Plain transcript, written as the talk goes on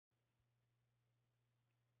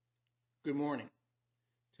Good morning.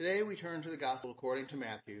 Today we turn to the Gospel according to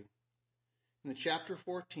Matthew, in the chapter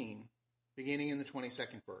 14, beginning in the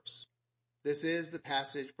 22nd verse. This is the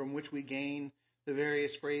passage from which we gain the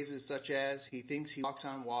various phrases such as, he thinks he walks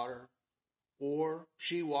on water, or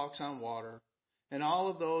she walks on water, and all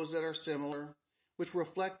of those that are similar, which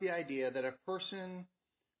reflect the idea that a person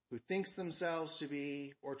who thinks themselves to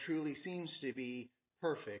be, or truly seems to be,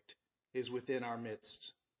 perfect is within our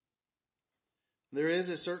midst. There is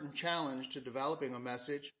a certain challenge to developing a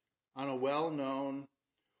message on a well-known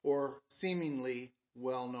or seemingly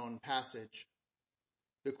well-known passage.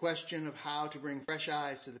 The question of how to bring fresh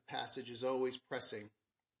eyes to the passage is always pressing.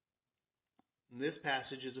 This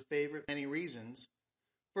passage is a favorite for many reasons.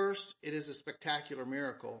 First, it is a spectacular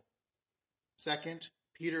miracle. Second,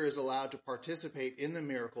 Peter is allowed to participate in the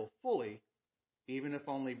miracle fully, even if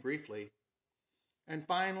only briefly. And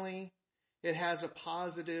finally, it has a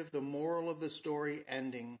positive, the moral of the story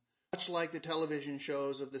ending, much like the television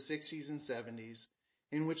shows of the 60s and 70s,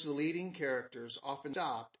 in which the leading characters often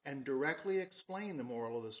stopped and directly explained the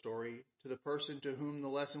moral of the story to the person to whom the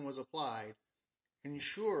lesson was applied,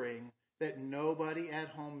 ensuring that nobody at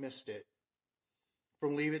home missed it.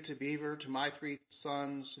 From Leave It to Beaver to My Three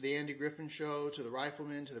Sons, to the Andy Griffin Show, to the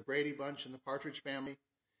Rifleman, to the Brady Bunch and the Partridge Family,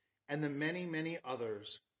 and the many, many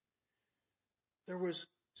others. There was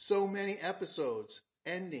so many episodes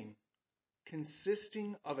ending,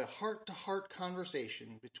 consisting of a heart-to-heart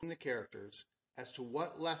conversation between the characters as to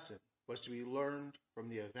what lesson was to be learned from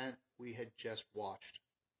the event we had just watched.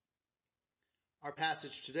 Our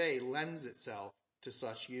passage today lends itself to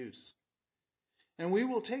such use. And we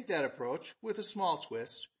will take that approach with a small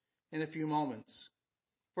twist in a few moments.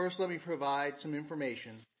 First, let me provide some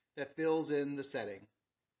information that fills in the setting.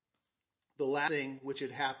 The last thing which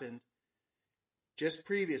had happened just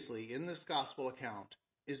previously in this gospel account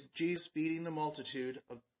is Jesus feeding the multitude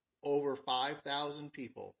of over 5,000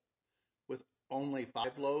 people with only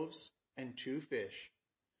 5 loaves and 2 fish,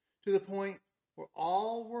 to the point where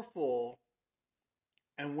all were full,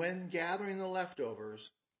 and when gathering the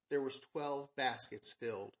leftovers, there was 12 baskets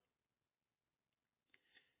filled.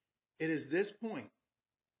 It is this point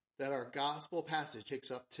that our gospel passage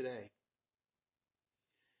picks up today.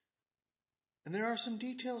 And there are some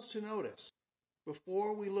details to notice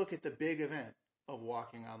before we look at the big event of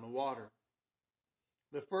walking on the water.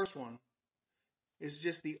 The first one is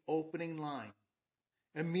just the opening line.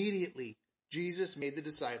 Immediately, Jesus made the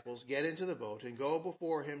disciples get into the boat and go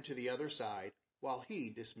before him to the other side while he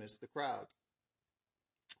dismissed the crowd.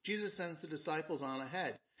 Jesus sends the disciples on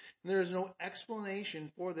ahead, and there is no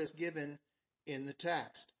explanation for this given in the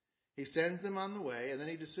text. He sends them on the way, and then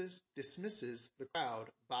he dismisses the crowd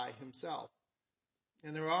by himself.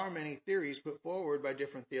 And there are many theories put forward by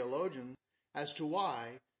different theologians as to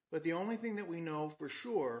why, but the only thing that we know for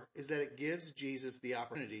sure is that it gives Jesus the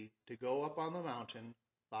opportunity to go up on the mountain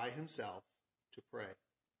by himself to pray.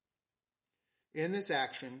 In this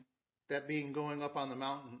action, that being going up on the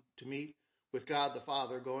mountain to meet with God the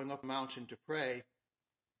Father, going up the mountain to pray,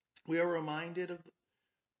 we are reminded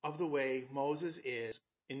of the way Moses is,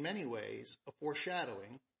 in many ways, a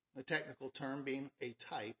foreshadowing, the technical term being a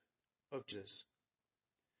type of Jesus.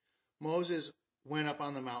 Moses went up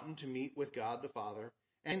on the mountain to meet with God the Father,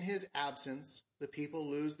 and in his absence, the people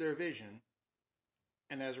lose their vision,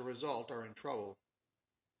 and as a result are in trouble.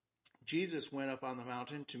 Jesus went up on the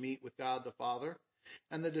mountain to meet with God the Father,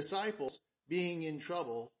 and the disciples, being in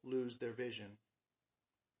trouble, lose their vision.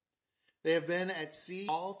 They have been at sea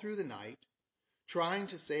all through the night, trying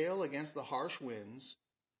to sail against the harsh winds,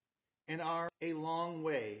 and are a long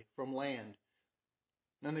way from land.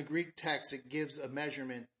 In the Greek text, it gives a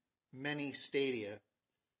measurement many stadia,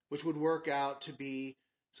 which would work out to be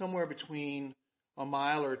somewhere between a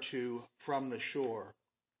mile or 2 from the shore.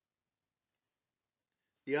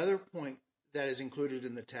 The other point that is included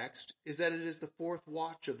in the text is that it is the 4th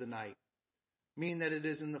watch of the night, meaning that it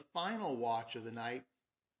is in the final watch of the night,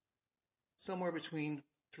 somewhere between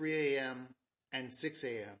 3 a.m. and 6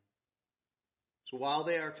 a.m. So while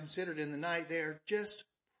they are considered in the night, they are just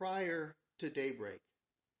prior to daybreak.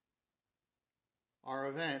 Our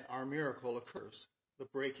event, our miracle occurs, the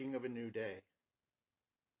breaking of a new day.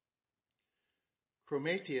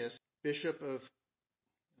 Chromatius, bishop of,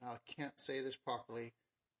 I can't say this properly,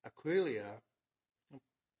 Aquileia,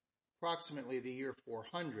 approximately the year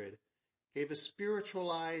 400, gave a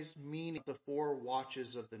spiritualized meaning of the 4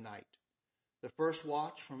 watches of the night. The first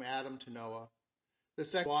watch from Adam to Noah, the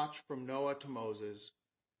second watch from Noah to Moses,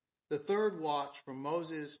 the third watch from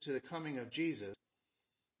Moses to the coming of Jesus,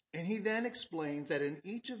 and he then explains that in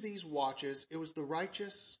each of these watches it was the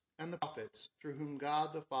righteous and the prophets through whom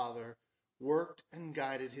God the Father worked and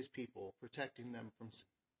guided his people, protecting them from sin.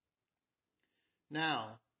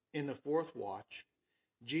 Now, in the fourth watch,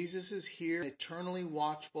 Jesus is here eternally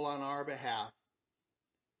watchful on our behalf.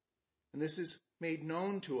 And this is made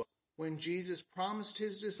known to us when Jesus promised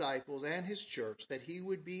his disciples and his church that he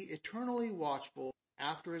would be eternally watchful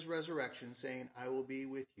after his resurrection, saying, I will be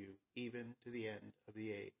with you even to the end of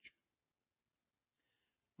the age.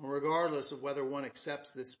 Regardless of whether one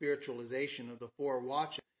accepts the spiritualization of the four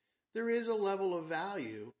watches, there is a level of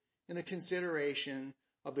value in the consideration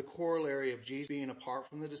of the corollary of Jesus being apart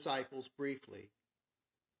from the disciples briefly,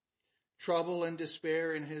 trouble and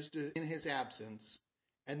despair in his absence,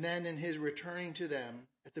 and then in his returning to them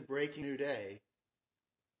at the breaking new day.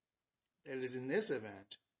 It is in this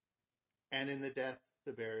event, and in the death,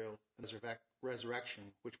 the burial, and the resurrection,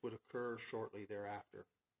 which would occur shortly thereafter.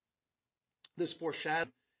 This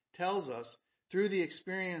foreshadowing tells us, through the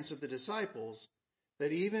experience of the disciples,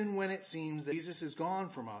 that even when it seems that Jesus is gone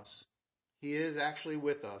from us, he is actually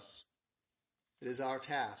with us. It is our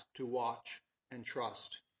task to watch and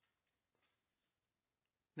trust.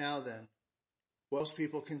 Now then, most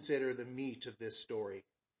people consider the meat of this story.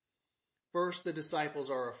 First, the disciples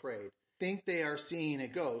are afraid. Think they are seeing a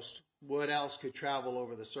ghost. What else could travel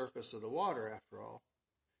over the surface of the water, after all?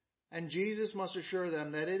 And Jesus must assure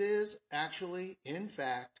them that it is actually, in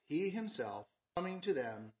fact, he himself coming to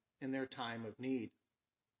them in their time of need.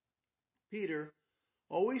 Peter,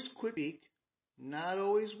 always quick to speak, not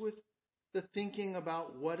always with the thinking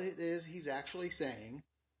about what it is he's actually saying,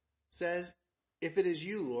 says, If it is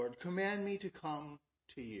you, Lord, command me to come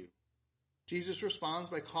to you. Jesus responds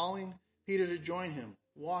by calling Peter to join him,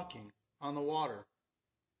 walking on the water.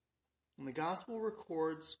 And the gospel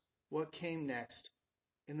records what came next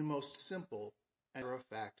in the most simple and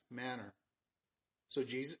matter-of-fact manner.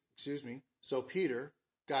 So Peter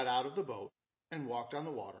got out of the boat and walked on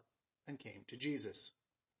the water and came to Jesus.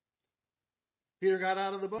 Peter got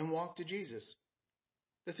out of the boat and walked to Jesus.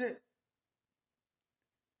 That's it.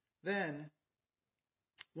 Then,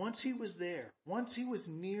 once he was there, once he was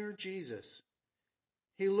near Jesus,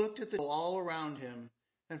 he looked at the people all around him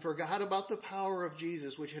and forgot about the power of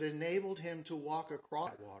Jesus, which had enabled him to walk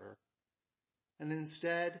across that water. And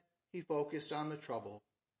instead, he focused on the trouble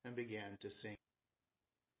and began to sing.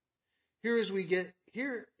 Here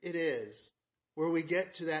it is where we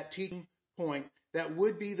get to that teaching point that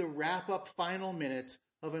would be the wrap-up final minutes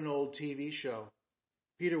of an old TV show.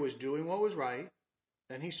 Peter was doing what was right,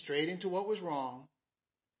 then he strayed into what was wrong.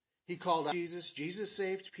 He called out Jesus. Jesus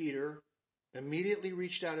saved Peter, immediately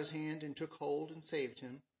reached out his hand and took hold and saved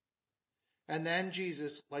him. And then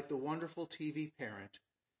Jesus, like the wonderful TV parent,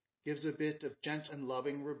 gives a bit of gentle and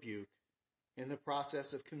loving rebuke in the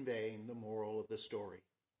process of conveying the moral of the story.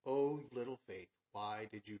 Oh, little faith, why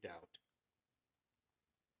did you doubt?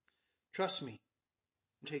 Trust me,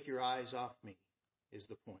 take your eyes off me, is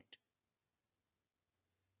the point.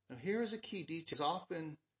 Now here is a key detail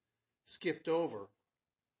often skipped over,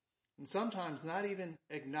 and sometimes not even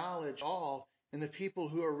acknowledged all in the people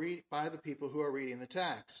who are by the people who are reading the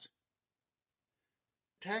text.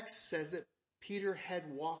 The text says that Peter had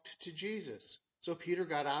walked to Jesus. So Peter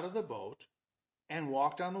got out of the boat and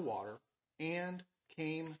walked on the water and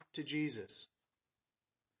came to Jesus.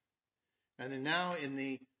 And then now in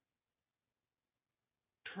the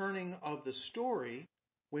turning of the story,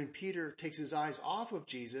 when Peter takes his eyes off of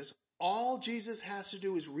Jesus, all Jesus has to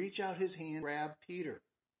do is reach out his hand and grab Peter.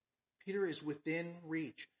 Peter is within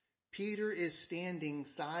reach. Peter is standing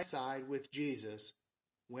side by side with Jesus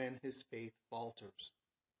when his faith falters.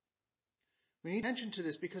 We need attention to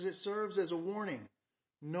this because it serves as a warning.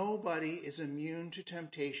 Nobody is immune to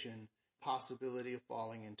temptation, possibility of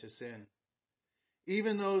falling into sin.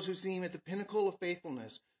 Even those who seem at the pinnacle of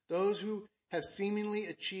faithfulness, those who have seemingly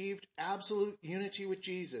achieved absolute unity with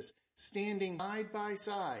Jesus, standing side by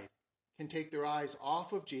side, can take their eyes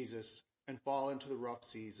off of Jesus and fall into the rough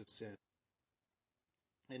seas of sin.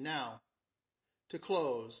 And now, to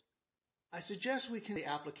close, I suggest we can make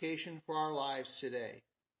the application for our lives today.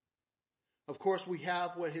 Of course, we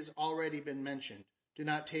have what has already been mentioned. Do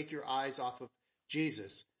not take your eyes off of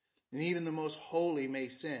Jesus. And even the most holy may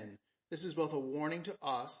sin. This is both a warning to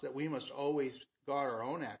us that we must always guard our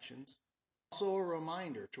own actions, also a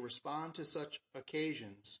reminder to respond to such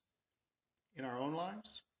occasions in our own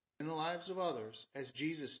lives, in the lives of others, as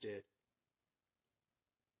Jesus did.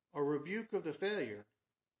 A rebuke of the failure,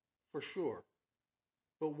 for sure,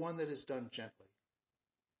 but one that is done gently.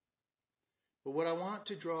 But what I want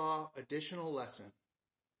to draw additional lesson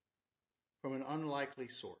from an unlikely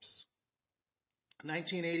source.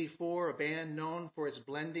 1984, a band known for its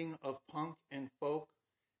blending of punk and folk,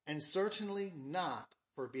 and certainly not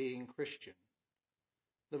for being Christian.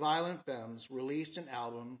 The Violent Femmes released an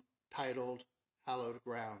album titled Hallowed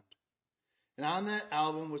Ground. And on that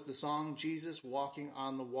album was the song Jesus Walking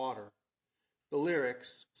on the Water. The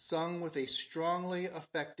lyrics, sung with a strongly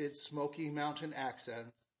affected Smoky Mountain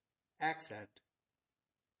accent.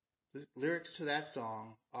 The lyrics to that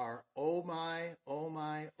song are, oh my, oh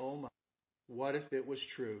my, oh my, what if it was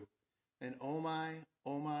true? And oh my,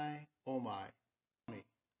 oh my, oh my,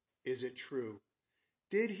 is it true?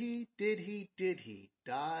 Did he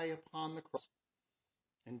die upon the cross?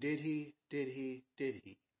 And did he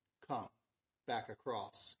come back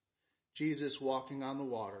across? Jesus walking on the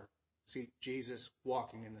water. See, Jesus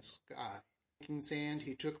walking in the sky. In sand,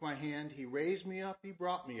 he took my hand, he raised me up, he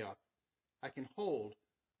brought me up. I can hold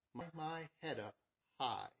my head up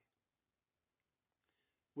high.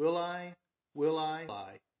 Will I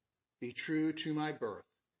be true to my birth?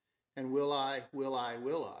 And will I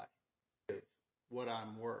give what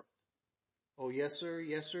I'm worth? Oh, yes, sir,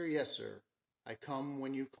 yes, sir, yes, sir. I come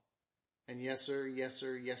when you call. And yes, sir, yes,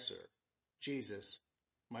 sir, yes, sir. Jesus,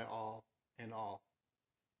 my all in all.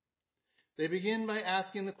 They begin by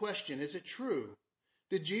asking the question, is it true?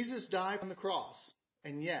 Did Jesus die on the cross?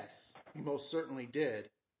 And yes, he most certainly did.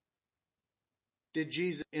 Did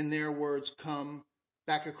Jesus, in their words, come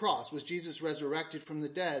back across? Was Jesus resurrected from the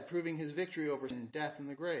dead, proving his victory over sin, death, and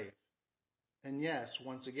the grave? And yes,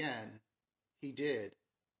 once again, he did.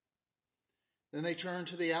 Then they turn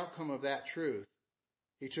to the outcome of that truth.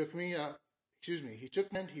 He took me,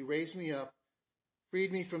 he raised me up,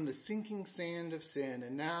 freed me from the sinking sand of sin,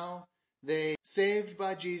 and now they, saved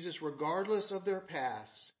by Jesus regardless of their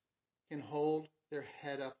past, can hold their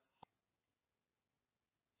head up.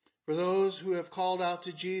 For those who have called out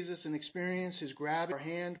to Jesus and experienced his grabbing our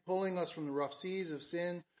hand, pulling us from the rough seas of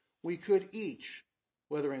sin, we could each,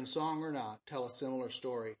 whether in song or not, tell a similar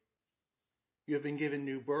story. You have been given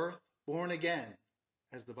new birth, born again,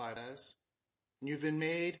 as the Bible says, and you've been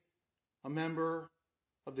made a member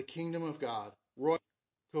of the kingdom of God, royal,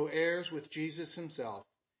 co-heirs with Jesus himself,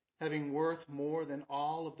 having worth more than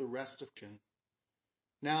all of the rest of creation.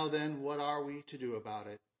 Now then, what are we to do about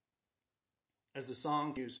it? As the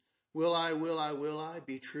song goes, will I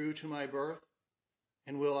be true to my birth?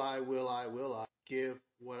 And will I give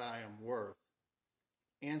what I am worth?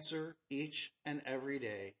 Answer each and every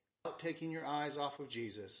day, without taking your eyes off of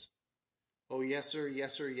Jesus. Oh, yes, sir,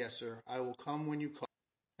 yes, sir, yes, sir. I will come when you call.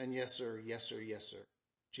 And yes, sir, yes, sir, yes, sir.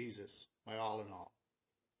 Jesus, my all in all.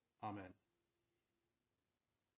 Amen.